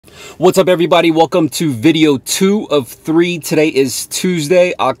What's up, everybody? Welcome to video 2 of 3. Today is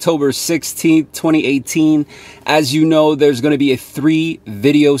Tuesday, October 16th, 2018. As you know, there's going to be a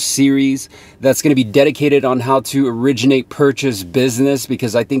 3-video series that's going to be dedicated on how to originate purchase business,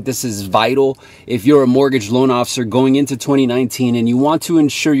 because I think this is vital if you're a mortgage loan officer going into 2019 and you want to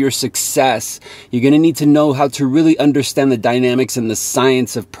ensure your success. You're going to need to know how to really understand the dynamics and the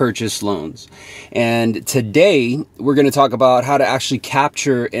science of purchase loans. And today we're going to talk about how to actually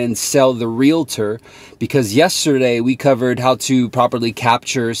capture and sell the realtor, because yesterday we covered how to properly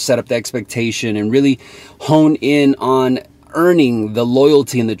capture, set up the expectation, and really hone in on earning the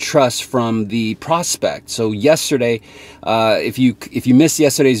loyalty and the trust from the prospect. So yesterday, if you missed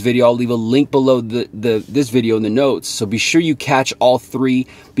yesterday's video, I'll leave a link below this video in the notes. So be sure you catch all 3.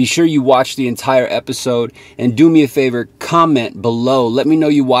 Be sure you watch the entire episode, and do me a favor, comment below. Let me know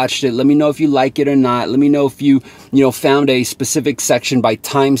you watched it. Let me know if you like it or not. Let me know if you found a specific section by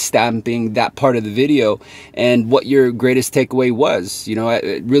time stamping that part of the video and what your greatest takeaway was.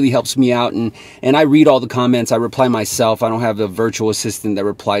 It really helps me out, and I read all the comments. I reply myself. I don't have a virtual assistant that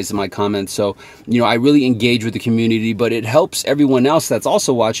replies to my comments. So, I really engage with the community, but it helps everyone else that's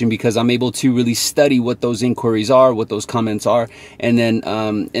also watching, because I'm able to really study what those inquiries are, what those comments are, and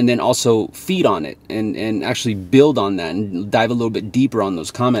then also feed on it and actually build on that and dive a little bit deeper on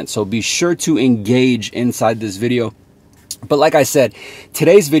those comments. So be sure to engage inside this video. But like I said,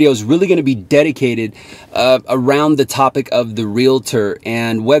 today's video is really going to be dedicated around the topic of the realtor.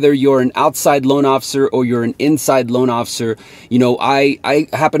 And whether you're an outside loan officer or you're an inside loan officer, I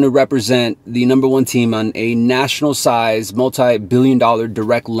happen to represent the #1 team on a national size, multi-billion-dollar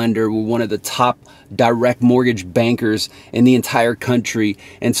direct lender. We're one of the top direct mortgage bankers in the entire country.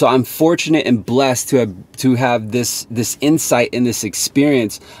 And so I'm fortunate and blessed to have this insight and this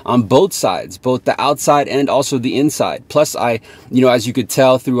experience on both sides, both the outside and also the inside. Plus, as you could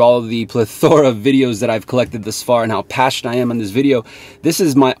tell through all of the plethora of videos that I've collected thus far and how passionate I am on this video, this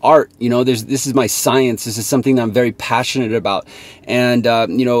is my art. This is my science. This is something that I'm very passionate about. And,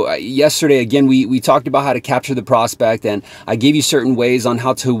 yesterday, again, we talked about how to capture the prospect, and I gave you certain ways on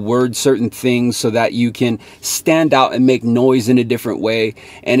how to word certain things so that you can stand out and make noise in a different way.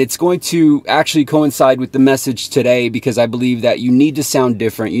 And it's going to actually coincide with the message today, because I believe that you need to sound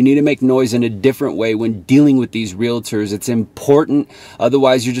different. You need to make noise in a different way when dealing with these realtors. It's important.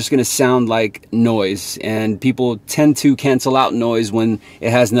 Otherwise, you're just going to sound like noise, and people tend to cancel out noise when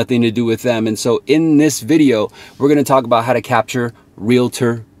it has nothing to do with them. And so in this video, we're going to talk about how to capture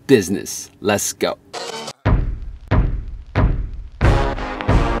realtor business. Let's go.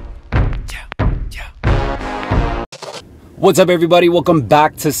 What's up, everybody? Welcome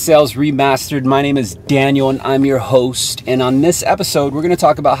back to Sales Remastered. My name is Daniel, and I'm your host. And on this episode, we're going to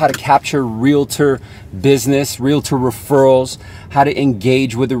talk about how to capture realtor business, realtor referrals, how to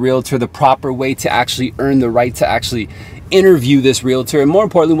engage with the realtor, the proper way to actually earn the right to actually interview this realtor, and more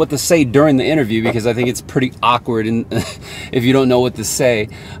importantly, what to say during the interview, because I think it's pretty awkward and if you don't know what to say.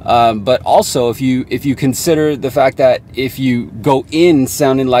 But also, if you consider the fact that if you go in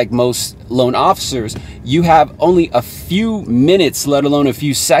sounding like most loan officers, you have only a few minutes, let alone a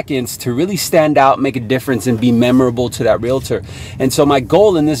few seconds, to really stand out, make a difference, and be memorable to that realtor. And so my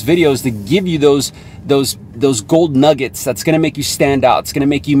goal in this video is to give you those gold nuggets that's going to make you stand out. It's going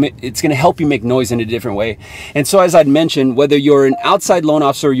to help you make noise in a different way. And so, as I'd mentioned, whether you're an outside loan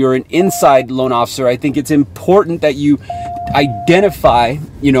officer or you're an inside loan officer, I think it's important that you identify,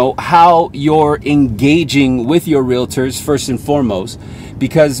 how you're engaging with your realtors first and foremost.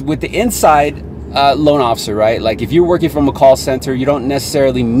 Because with the inside loan officer, right? Like if you're working from a call center, you don't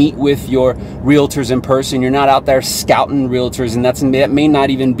necessarily meet with your realtors in person. You're not out there scouting realtors, and that may not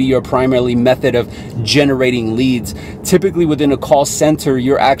even be your primary method of generating leads. Typically within a call center,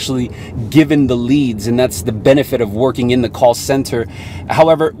 you're actually given the leads, and that's the benefit of working in the call center.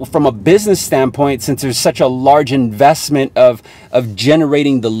 However, from a business standpoint, since there's such a large investment of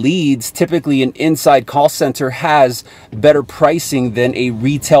generating the leads, typically an inside call center has better pricing than a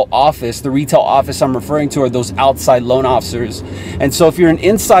retail office. The retail office I'm referring to are those outside loan officers. And so if you're an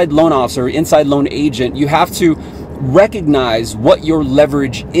inside loan officer or inside loan agent, you have to recognize what your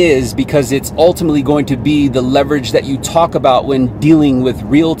leverage is, because it's ultimately going to be the leverage that you talk about when dealing with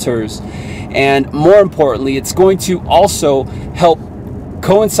realtors. And more importantly, it's going to also help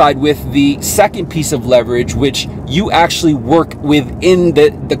coincide with the second piece of leverage, which you actually work within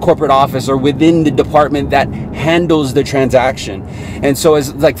the corporate office or within the department that handles the transaction. And so,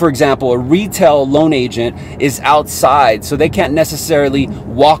 as like, for example, a retail loan agent is outside, so they can't necessarily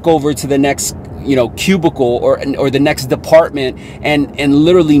walk over to the next cubicle or the next department and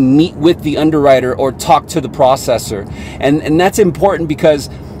literally meet with the underwriter or talk to the processor. And that's important,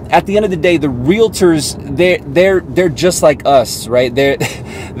 because at the end of the day, the realtors, they're just like us, right?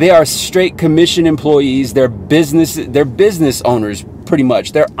 They are straight commission employees. They're business owners, pretty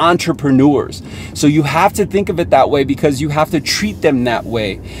much. They're entrepreneurs. So you have to think of it that way, because you have to treat them that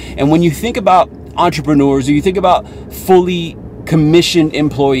way. And when you think about entrepreneurs, or you think about fully commissioned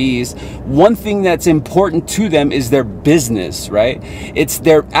employees, one thing that's important to them is their business, right? That's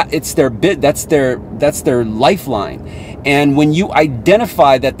their lifeline. And when you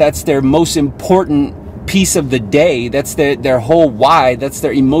identify that that's their most important piece of the day, that's their whole why, that's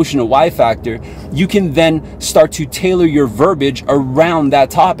their emotional why factor, you can then start to tailor your verbiage around that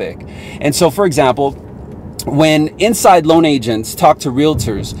topic. And so, for example, when inside loan agents talk to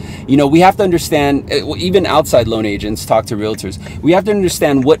realtors, we have to understand, even outside loan agents talk to realtors, we have to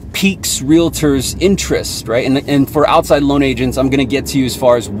understand what piques realtors' interest, right? And for outside loan agents, I'm going to get to you as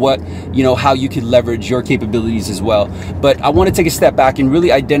far as what, how you can leverage your capabilities as well. But I want to take a step back and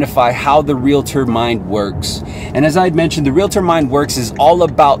really identify how the realtor mind works. And as I had mentioned, the realtor mind works is all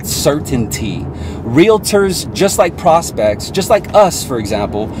about certainty. Realtors, just like prospects, just like us, for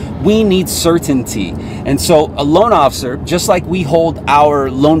example, we need certainty. And so a loan officer, just like we hold our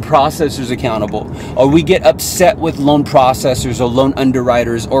loan processors accountable, or we get upset with loan processors or loan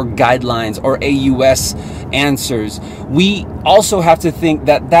underwriters or guidelines or AUS answers, we also have to think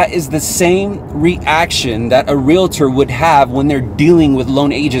that that is the same reaction that a realtor would have when they're dealing with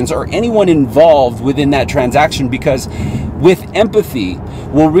loan agents or anyone involved within that transaction, because with empathy,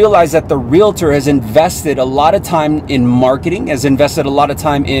 we'll realize that the realtor has invested a lot of time in marketing, has invested a lot of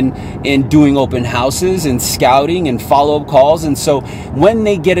time in doing open houses and scouting and follow-up calls. And so when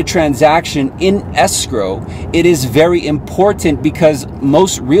they get a transaction in escrow, it is very important, because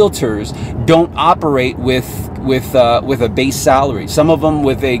most realtors don't operate with a base salary. Some of them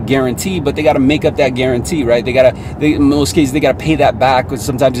with a guarantee, but they got to make up that guarantee, right? In most cases, they got to pay that back, because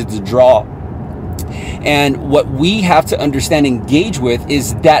sometimes it's a draw. And what we have to understand, engage with,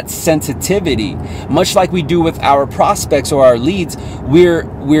 is that sensitivity. Much like we do with our prospects or our leads,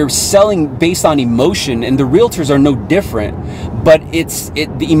 we're selling based on emotion, and the realtors are no different. But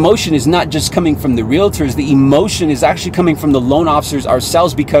the emotion is not just coming from the realtors. The emotion is actually coming from the loan officers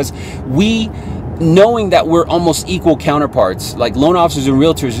ourselves, because knowing that we're almost equal counterparts, like loan officers and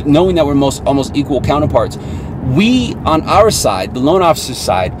realtors, knowing that we're almost equal counterparts, we on our side, the loan officer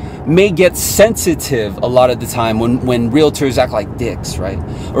side, may get sensitive a lot of the time when realtors act like dicks, right?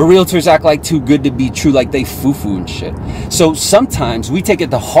 Or realtors act like too good to be true, like they foo-foo and shit. So sometimes we take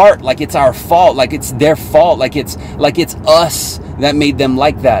it to heart, like it's our fault, like it's their fault, like it's us that made them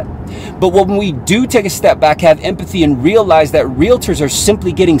like that. But when we do take a step back, have empathy, and realize that realtors are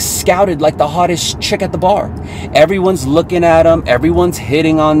simply getting scouted like the hottest chick at the bar. Everyone's looking at them, everyone's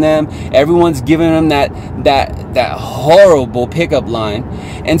hitting on them, everyone's giving them that horrible pickup line.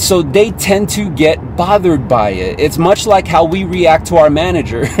 And so they tend to get bothered by it. It's much like how we react to our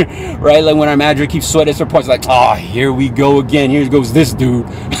manager, right? Like when our manager keeps sweating us reports, like, oh, here we go again. Here goes this dude,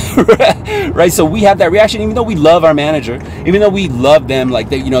 right? So we have that reaction, even though we love our manager, even though we love them, like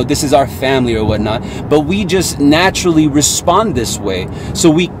this is our family or whatnot, but we just naturally respond this way. So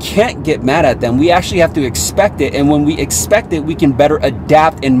we can't get mad at them. We actually have to expect it. And when we expect it, we can better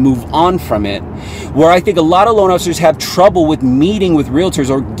adapt and move on from it. Where I think a lot of loan officers have trouble with meeting with realtors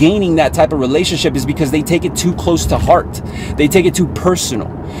or gaining that type of relationship is because they take it too close to heart. They take it too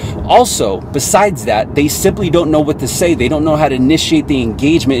personal. Also, besides that, they simply don't know what to say. They don't know how to initiate the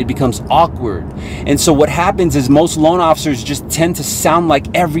engagement. It becomes awkward. And so what happens is most loan officers just tend to sound like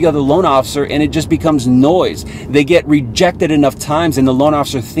every other loan officer, and it just becomes noise. They get rejected enough times and the loan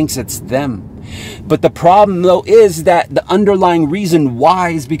officer thinks it's them. But the problem, though, is that the underlying reason why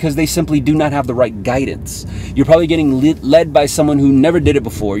is because they simply do not have the right guidance. You're probably getting led by someone who never did it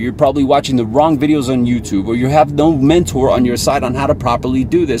before. You're probably watching the wrong videos on YouTube, or you have no mentor on your side on how to properly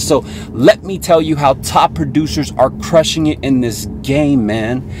do this. So let me tell you how top producers are crushing it in this game,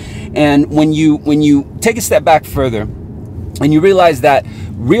 man. And when you take a step back further, and you realize that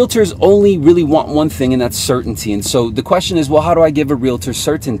realtors only really want one thing, and that's certainty. And so the question is, well, how do I give a realtor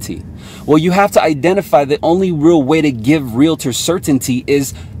certainty? Well, you have to identify the only real way to give realtors certainty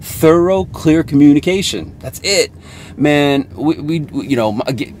is thorough, clear communication. That's it, man. We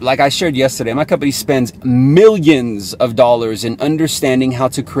like I shared yesterday, my company spends millions of dollars in understanding how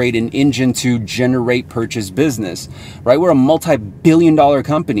to create an engine to generate purchase business, right? We're a multi-billion-dollar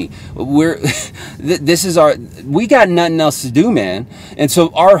company. We got nothing else to do, man. And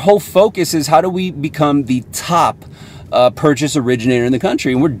so our whole focus is, how do we become the top purchase originator in the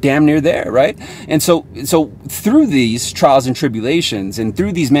country, and we're damn near there, right? And so through these trials and tribulations and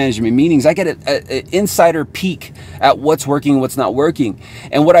through these management meetings, I get an insider peek at what's working and what's not working.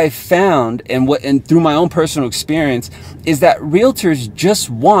 And what I found, and through my own personal experience, is that realtors just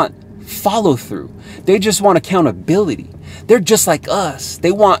want follow through. They just want accountability. They're just like us.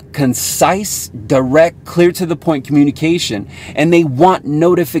 They want concise, direct, clear to the point communication, and they want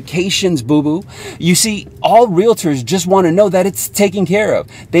notifications, boo-boo. You see, all realtors just want to know that it's taken care of.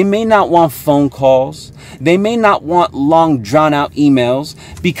 They may not want phone calls. They may not want long, drawn-out emails,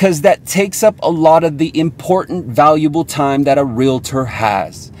 because that takes up a lot of the important, valuable time that a realtor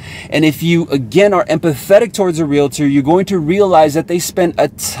has. And if you, again, are empathetic towards a realtor, you're going to realize that they spend a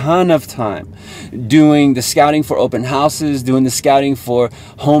ton of time doing the scouting for open houses, doing the scouting for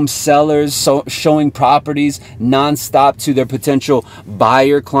home sellers, showing properties nonstop to their potential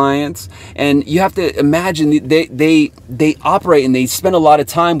buyer clients. And you have to imagine they operate and they spend a lot of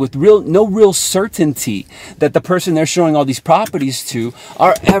time with no real certainty that the person they're showing all these properties to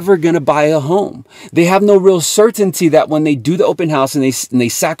are ever going to buy a home. They have no real certainty that when they do the open house and they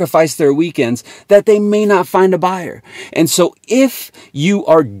sacrifice their weekends, that they may not find a buyer. And so if you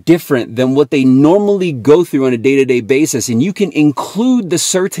are different than what they normally go through on a day-to-day basis, and you can include the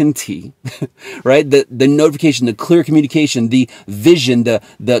certainty, right? The notification, the clear communication, the vision,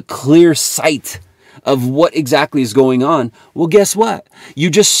 the clear sight of what exactly is going on, well, guess what?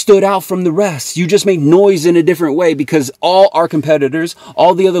 You just stood out from the rest. You just made noise in a different way, because all our competitors,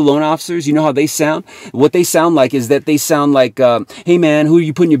 all the other loan officers, you know how they sound? What they sound like is that they sound like, hey man, who are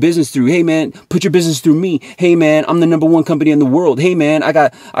you putting your business through? Hey man, put your business through me. Hey man, I'm the #1 company in the world. Hey man, I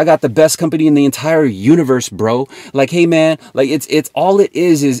got the best company in the entire universe, bro. Like, hey man, like it's all it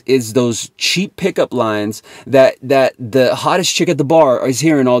is those cheap pickup lines that the hottest chick at the bar is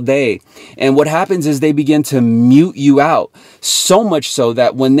hearing all day. And what happens is they begin to mute you out, so much so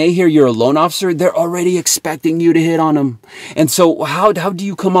that when they hear you're a loan officer, they're already expecting you to hit on them. And so how do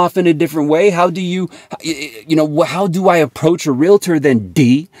you come off in a different way? How do how do I approach a realtor then,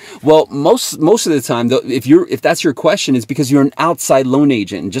 D? Well, most of the time, though, if that's your question, it's because you're an outside loan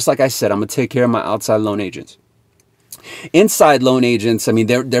agent. And just like I said, I'm gonna take care of my outside loan agents. Inside loan agents, I mean,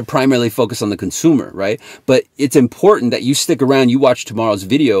 they're primarily focused on the consumer, right? But it's important that you stick around, you watch tomorrow's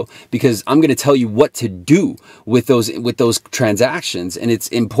video, because I'm going to tell you what to do with those transactions. And it's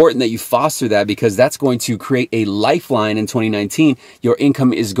important that you foster that, because that's going to create a lifeline in 2019. Your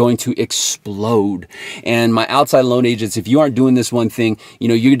income is going to explode. And my outside loan agents, if you aren't doing this one thing,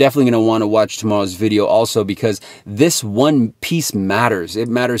 you're definitely going to want to watch tomorrow's video also, because this one piece matters. It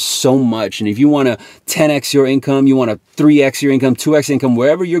matters so much. And if you want to 10x your income, you want to 3x your income, 2x income,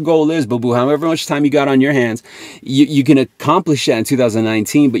 wherever your goal is, boo-boo, however much time you got on your hands, you can accomplish that in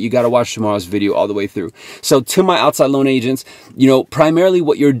 2019, but you got to watch tomorrow's video all the way through. So to my outside loan agents, primarily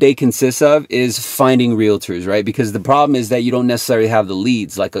what your day consists of is finding realtors, right? Because the problem is that you don't necessarily have the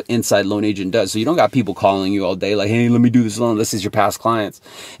leads like an inside loan agent does. So you don't got people calling you all day like, hey, let me do this loan. This is your past clients.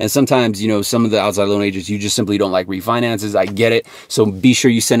 And sometimes, some of the outside loan agents, you just simply don't like refinances. I get it. So be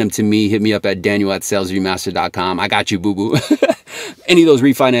sure you send them to me. Hit me up at daniel@salesremaster.com. I got you, boo-boo. Any of those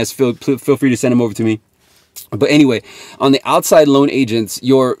refinance, feel free to send them over to me. But anyway, on the outside loan agents,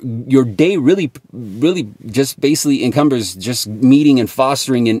 your day really just basically encumbers just meeting and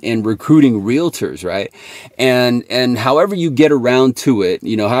fostering and recruiting realtors, right? And however you get around to it,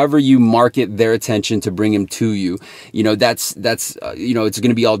 however you market their attention to bring them to you, that's it's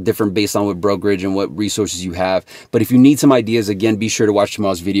going to be all different based on what brokerage and what resources you have. But if you need some ideas, again, be sure to watch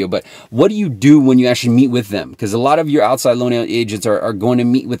tomorrow's video. But what do you do when you actually meet with them? Because a lot of your outside loan agents are going to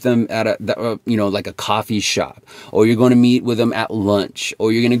meet with them at like a coffee shop, or you're going to meet with them at lunch,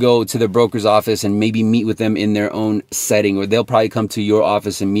 or you're going to go to the broker's office and maybe meet with them in their own setting, or they'll probably come to your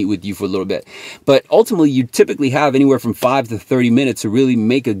office and meet with you for a little bit. But ultimately, you typically have anywhere from 5 to 30 minutes to really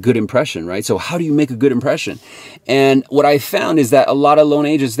make a good impression, right? So how do you make a good impression? And what I found is that a lot of loan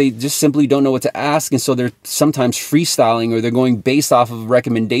agents, they just simply don't know what to ask. And so they're sometimes freestyling, or they're going based off of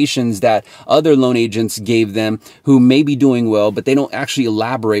recommendations that other loan agents gave them who may be doing well, but they don't actually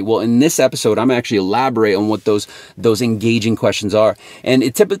elaborate. Well, in this episode, I'm actually elaborate on what those engaging questions are. And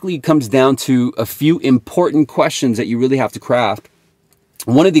it typically comes down to a few important questions that you really have to craft.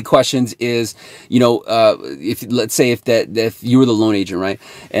 One of the questions is, if you were the loan agent, right?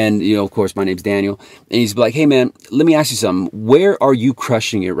 And, of course, my name's Daniel. And he's like, hey, man, let me ask you something. Where are you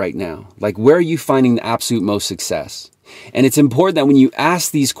crushing it right now? Like, where are you finding the absolute most success? And it's important that when you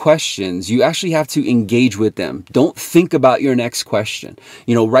ask these questions, you actually have to engage with them. Don't think about your next question.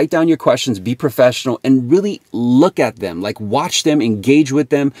 Write down your questions, be professional, and really look at them, like watch them, engage with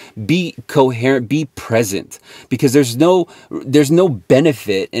them, be coherent, be present, because there's no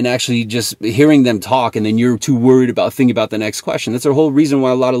benefit in actually just hearing them talk and then you're too worried about thinking about the next question. That's the whole reason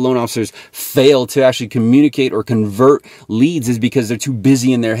why a lot of loan officers fail to actually communicate or convert leads, is because they're too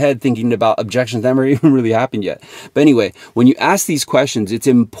busy in their head thinking about objections that haven't even really happened yet. But anyway, when you ask these questions, it's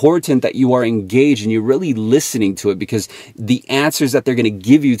important that you are engaged and you're really listening to it, because the answers that they're going to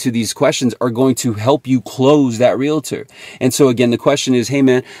give you to these questions are going to help you close that realtor. And so again, the question is, hey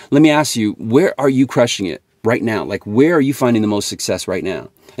man, let me ask you, where are you crushing it right now? Like, where are you finding the most success right now?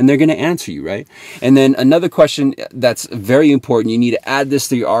 And they're going to answer you, right? And then another question that's very important, you need to add this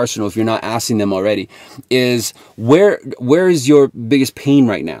to your arsenal if you're not asking them already, is where is your biggest pain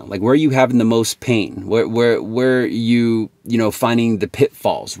right now? Like, where are you having the most pain? Where are you finding the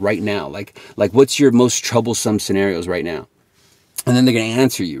pitfalls right now? Like what's your most troublesome scenarios right now? And then they're going to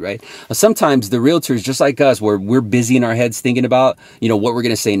answer you, right? Sometimes the realtors, just like us, where we're busy in our heads thinking about, what we're going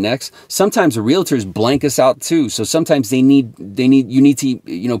to say next. Sometimes the realtors blank us out too. So sometimes you need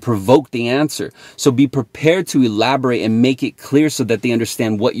to, provoke the answer. So be prepared to elaborate and make it clear so that they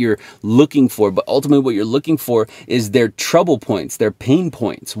understand what you're looking for. But ultimately what you're looking for is their trouble points, their pain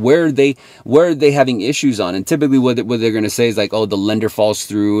points. Where are they having issues on? And typically what they're going to say is like, oh, the lender falls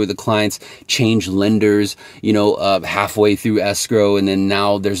through, or the clients change lenders, halfway through escrow. And then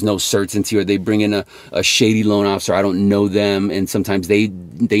now there's no certainty, or they bring in a shady loan officer. I don't know them. And sometimes they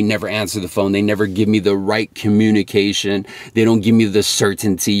never answer the phone. They never give me the right communication. They don't give me the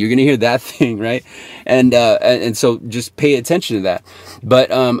certainty. You're going to hear that thing, right? And so just pay attention to that. But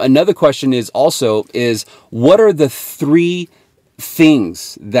another question is what are the 3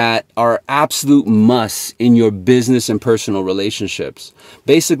 things that are absolute musts in your business and personal relationships?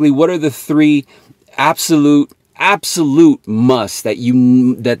 Basically, what are the 3 absolute must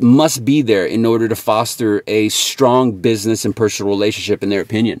that must be there in order to foster a strong business and personal relationship, in their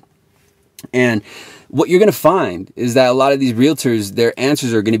opinion? And what you're going to find is that a lot of these realtors, their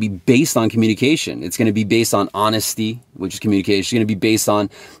answers are going to be based on communication. It's going to be based on honesty, which is communication. It's going to be based on,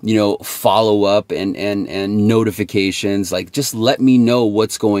 follow up and notifications. Like, just let me know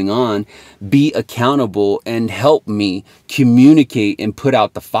what's going on, be accountable, and help me communicate and put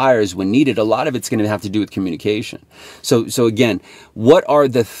out the fires when needed. A lot of it's going to have to do with communication. So again, what are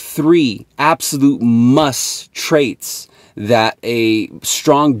the 3 absolute must traits that a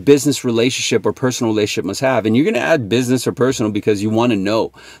strong business relationship or personal relationship must have? And you're going to add business or personal because you want to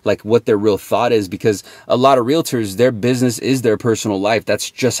know like what their real thought is, because a lot of realtors, their business is their personal life. That's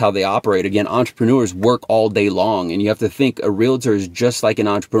just how they operate. Again, entrepreneurs work all day long, and you have to think a realtor is just like an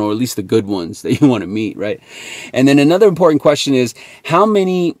entrepreneur, at least the good ones that you want to meet, right? And then another important question is, how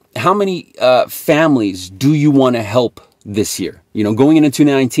many families do you want to help this year? Going into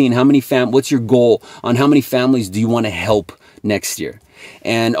 2019, what's your goal on how many families do you want to help next year?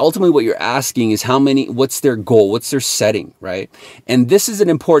 And ultimately what you're asking is what's their goal? What's their setting, right? And this is an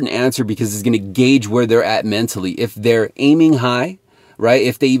important answer because it's going to gauge where they're at mentally. If they're aiming high, right?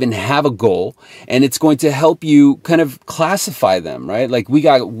 If they even have a goal, and it's going to help you kind of classify them, right? Like we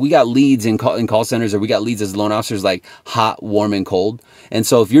got leads in call centers, or we got leads as loan officers, like hot, warm, and cold. And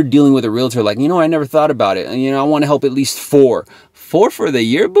so if you're dealing with a realtor, like, I never thought about it. And, I want to help at least 4 for the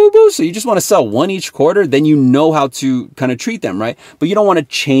year, boo-boo. So you just want to sell 1 each quarter, then you know how to kind of treat them, right? But you don't want to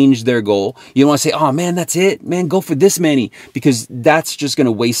change their goal. You don't want to say, oh man, that's it, man, go for this many, because that's just going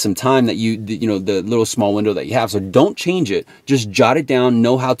to waste some time that the little small window that you have. So don't change it. Just jot it down,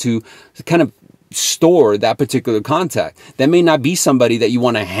 know how to kind of store that particular contact. That may not be somebody that you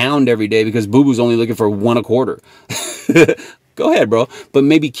want to hound every day because boo-boo's only looking for 1 a quarter. Go ahead, bro. But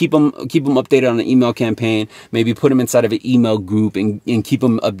maybe keep them updated on an email campaign. Maybe put them inside of an email group and keep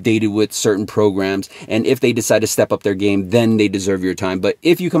them updated with certain programs. And if they decide to step up their game, then they deserve your time. But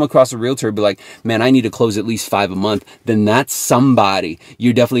if you come across a realtor and be like, man, I need to close at least 5 a month, then that's somebody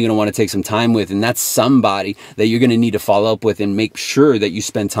you're definitely going to want to take some time with. And that's somebody that you're going to need to follow up with and make sure that you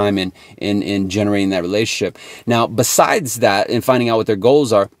spend time in generating that relationship. Now, besides that, and finding out what their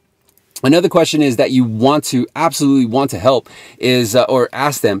goals are, another question is that you absolutely want to help is, or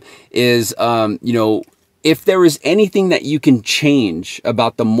ask them is, if there is anything that you can change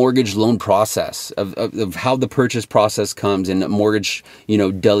about the mortgage loan process of how the purchase process comes, and the mortgage,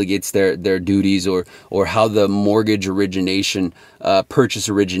 delegates their duties, or how the mortgage origination, purchase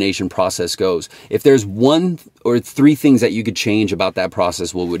origination process goes. If there's 1 or 3 things that you could change about that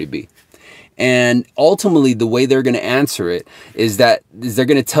process, what would it be? And ultimately, the way they're going to answer it is they're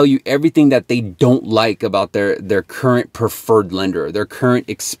going to tell you everything that they don't like about their current preferred lender, their current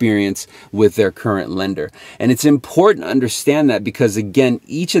experience with their current lender. And it's important to understand that, because again,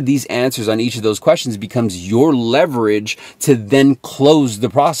 each of these answers on each of those questions becomes your leverage to then close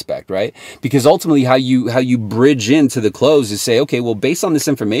the prospect, right? Because ultimately how you bridge into the close is say, okay, well, based on this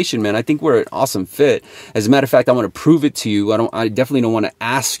information, man, I think we're an awesome fit. As a matter of fact, I want to prove it to you. I definitely don't want to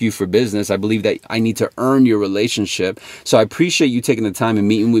ask you for business. I believe that I need to earn your relationship. So I appreciate you taking the time and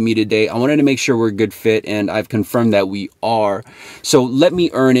meeting with me today. I wanted to make sure we're a good fit, and I've confirmed that we are. So let me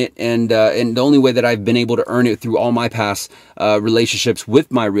earn it. And the only way that I've been able to earn it through all my past relationships with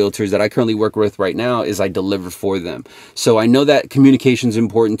my realtors that I currently work with right now is I deliver for them. So I know that communication is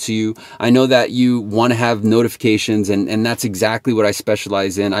important to you. I know that you want to have notifications, and that's exactly what I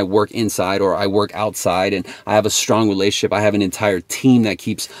specialize in. I work inside or I work outside, and I have a strong relationship. I have an entire team that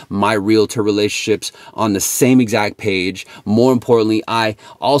keeps my realtor relationships on the same exact page. More importantly, I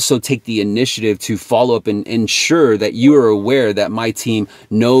also take the initiative to follow up and ensure that you are aware that my team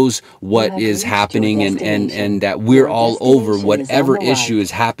knows what is happening, and that we're all over whatever issue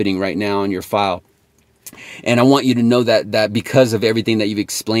is happening right now on your file. And I want you to know that because of everything that you've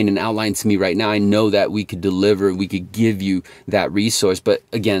explained and outlined to me right now, I know that we could deliver, we could give you that resource. But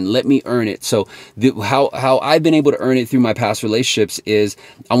again, let me earn it. So how I've been able to earn it through my past relationships is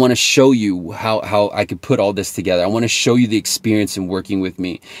I want to show you how I could put all this together. I want to show you the experience in working with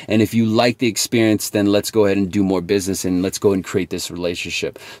me. And if you like the experience, then let's go ahead and do more business, and let's go and create this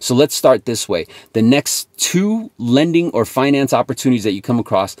relationship. So let's start this way. The next 2 lending or finance opportunities that you come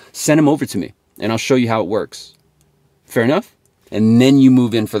across, send them over to me, and I'll show you how it works. Fair enough? And then you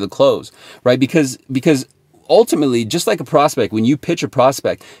move in for the close, right? Because ultimately, just like a prospect, when you pitch a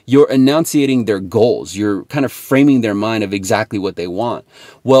prospect, you're enunciating their goals. You're kind of framing their mind of exactly what they want.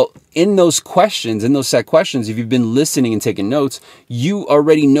 Well, in those questions, in those set questions, if you've been listening and taking notes, you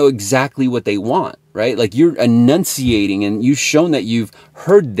already know exactly what they want, right? Like you're enunciating, and you've shown that you've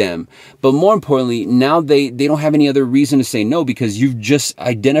heard them. But more importantly, now they don't have any other reason to say no, because you've just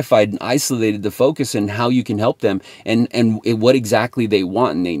identified and isolated the focus and how you can help them and what exactly they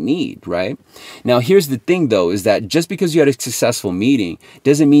want and they need, right? Now, here's the thing though, is that just because you had a successful meeting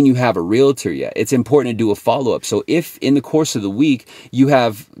doesn't mean you have a realtor yet. It's important to do a follow-up. So if in the course of the week you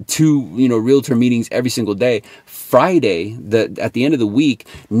have 2 realtor meetings every single day, Friday, at the end of the week,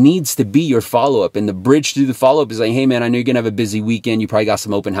 needs to be your follow-up. And the bridge through the follow-up is like, hey man, I know you're gonna have a busy weekend. You probably got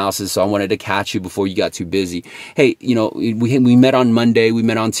some open houses, so I wanted to catch you before you got too busy. Hey, we met on Monday, we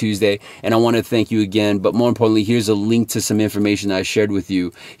met on Tuesday, and I want to thank you again. But more importantly, here's a link to some information that I shared with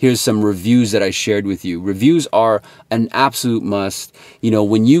you. Here's some reviews that I shared with you. Reviews are an absolute must.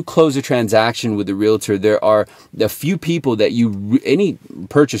 When you close a transaction with a realtor, there are a few people that any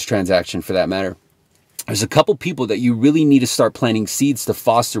purchase transaction for that matter, there's a couple people that you really need to start planting seeds to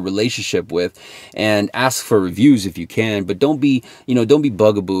foster relationship with, and ask for reviews if you can. But don't be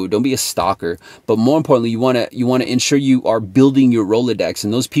bugaboo, don't be a stalker. But more importantly, you want to ensure you are building your Rolodex,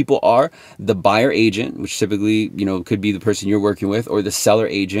 and those people are the buyer agent, which typically could be the person you're working with, or the seller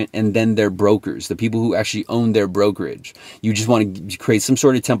agent, and then their brokers, the people who actually own their brokerage. You just want to create some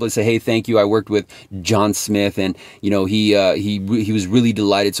sort of template. Say, hey, thank you. I worked with John Smith, and he was really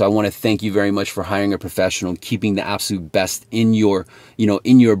delighted. So I want to thank you very much for hiring a professional, keeping the absolute best in your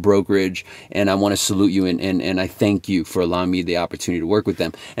brokerage, and I want to salute you, and I thank you for allowing me the opportunity to work with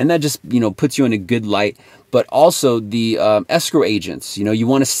them. And that just puts you in a good light. But also the escrow agents, you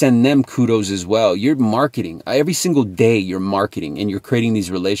want to send them kudos as well. You're marketing every single day. You're marketing and you're creating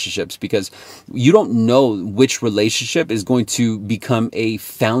these relationships, because you don't know which relationship is going to become a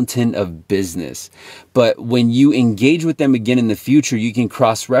fountain of business. But when you engage with them again in the future, you can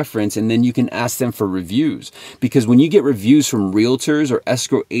cross-reference, and then you can ask them for reviews. Because when you get reviews from realtors or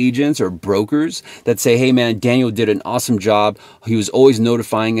escrow agents or brokers that say, hey man, Daniel did an awesome job. He was always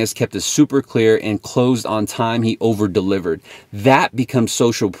notifying us, kept us super clear, and closed on time. He over-delivered. That becomes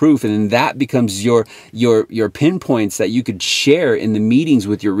social proof, and then that becomes your pinpoints that you could share in the meetings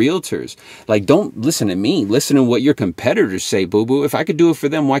with your realtors. Like, don't listen to me. Listen to what your competitors say, boo-boo. If I could do it for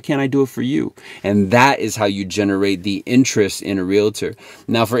them, why can't I do it for you? And that is how you generate the interest in a realtor.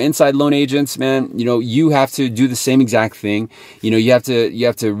 Now, for inside loan agents, man, you have to do the same exact thing. You have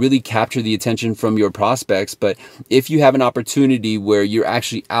to really capture the attention from your prospects. But if you have an opportunity where you're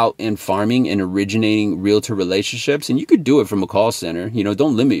actually out and farming and originating real realtor relationships, and you could do it from a call center. You know,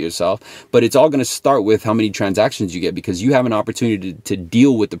 don't limit yourself, but it's all going to start with how many transactions you get, because you have an opportunity to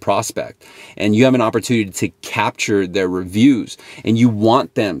deal with the prospect, and you have an opportunity to capture their reviews, and you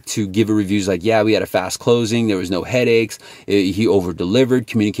want them to give a reviews like, yeah, we had a fast closing, there was no headaches, he over delivered,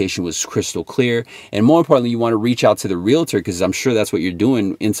 communication was crystal clear. And more importantly, you want to reach out to the realtor, because I'm sure that's what you're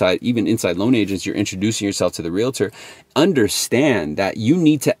doing inside, even inside loan agents, you're introducing yourself to the realtor. Understand that you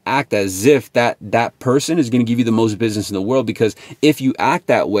need to act as if that person is going to give you the most business in the world, because if you act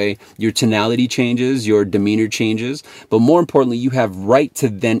that way, your tonality changes, your demeanor changes, but more importantly, you have right to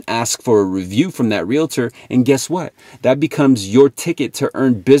then ask for a review from that realtor. And guess what? That becomes your ticket to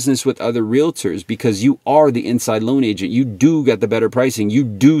earn business with other realtors, because you are the inside loan agent. You do get the better pricing. You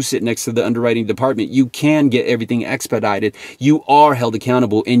do sit next to the underwriting department. You can get everything expedited. You are held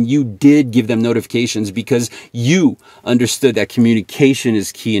accountable, and you did give them notifications because you understood that communication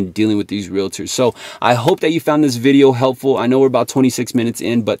is key in dealing with these realtors. So I hope that you found this video helpful. I know we're about 26 minutes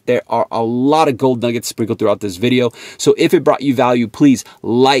in, but there are a lot of gold nuggets sprinkled throughout this video. So if it brought you value, please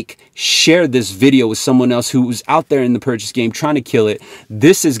like, share this video with someone else who's out there in the purchase game trying to kill it.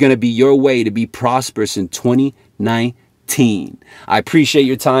 This is going to be your way to be prosperous in 2019. I appreciate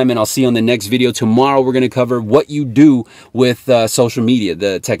your time, and I'll see you on the next video. Tomorrow, we're going to cover what you do with social media,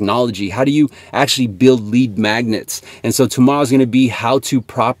 the technology. How do you actually build lead magnets? And so tomorrow is going to be how to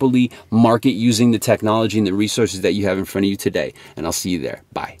properly market using the technology and the resources that you have in front of you today. And I'll see you there.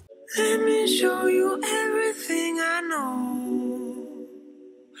 Bye. Let me show you everything I know.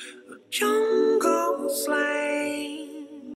 Jungles like